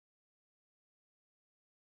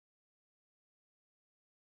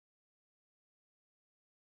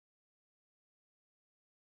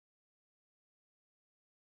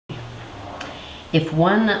If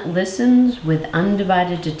one listens with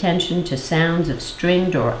undivided attention to sounds of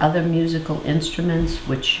stringed or other musical instruments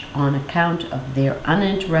which, on account of their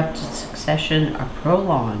uninterrupted succession, are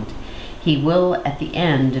prolonged, he will at the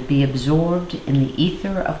end be absorbed in the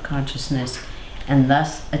ether of consciousness and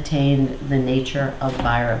thus attain the nature of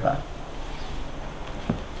Bhairava.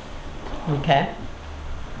 Okay?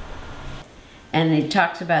 And he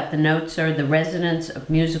talks about the notes, or the resonance of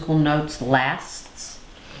musical notes lasts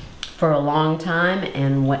for a long time,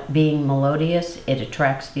 and what being melodious, it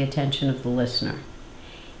attracts the attention of the listener.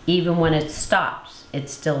 Even when it stops, it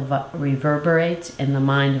still reverberates in the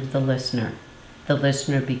mind of the listener. The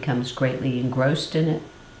listener becomes greatly engrossed in it.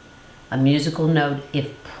 A musical note,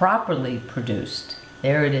 if properly produced,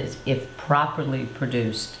 there it is, if properly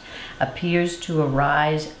produced, appears to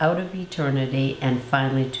arise out of eternity and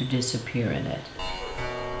finally to disappear in it.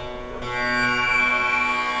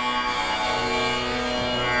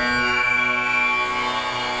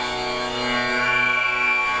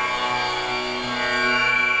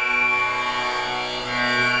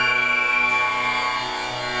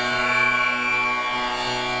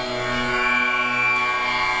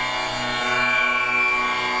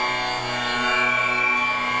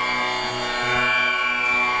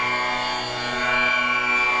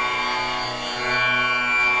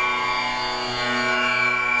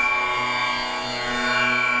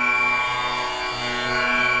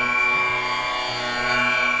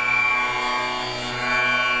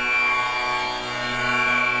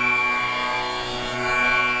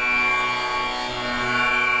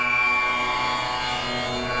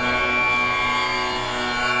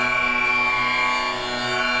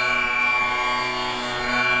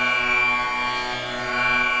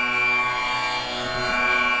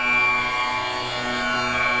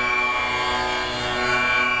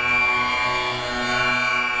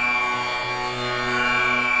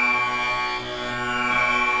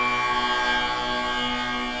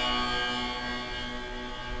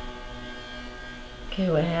 Okay,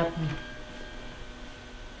 what happened?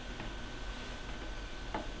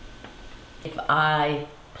 If I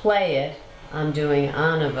play it, I'm doing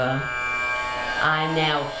Anava, I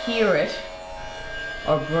now hear it,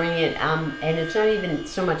 or bring it, and it's not even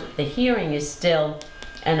so much, the hearing is still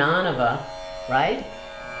an Anava, right?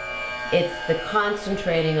 It's the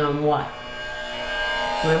concentrating on what?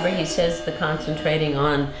 Remember he says the concentrating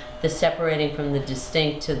on the separating from the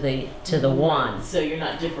distinct to the one. So you're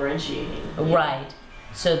not differentiating. Right.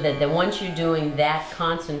 So that once you're doing that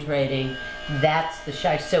concentrating, that's the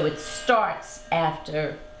Shakti. So it starts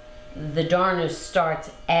after, the Dharana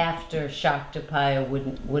starts after Shaktapaya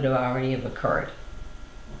would already have occurred.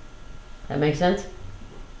 That make sense?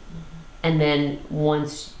 And then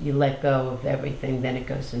once you let go of everything, then it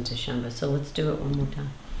goes into Shambha. So let's do it one more time.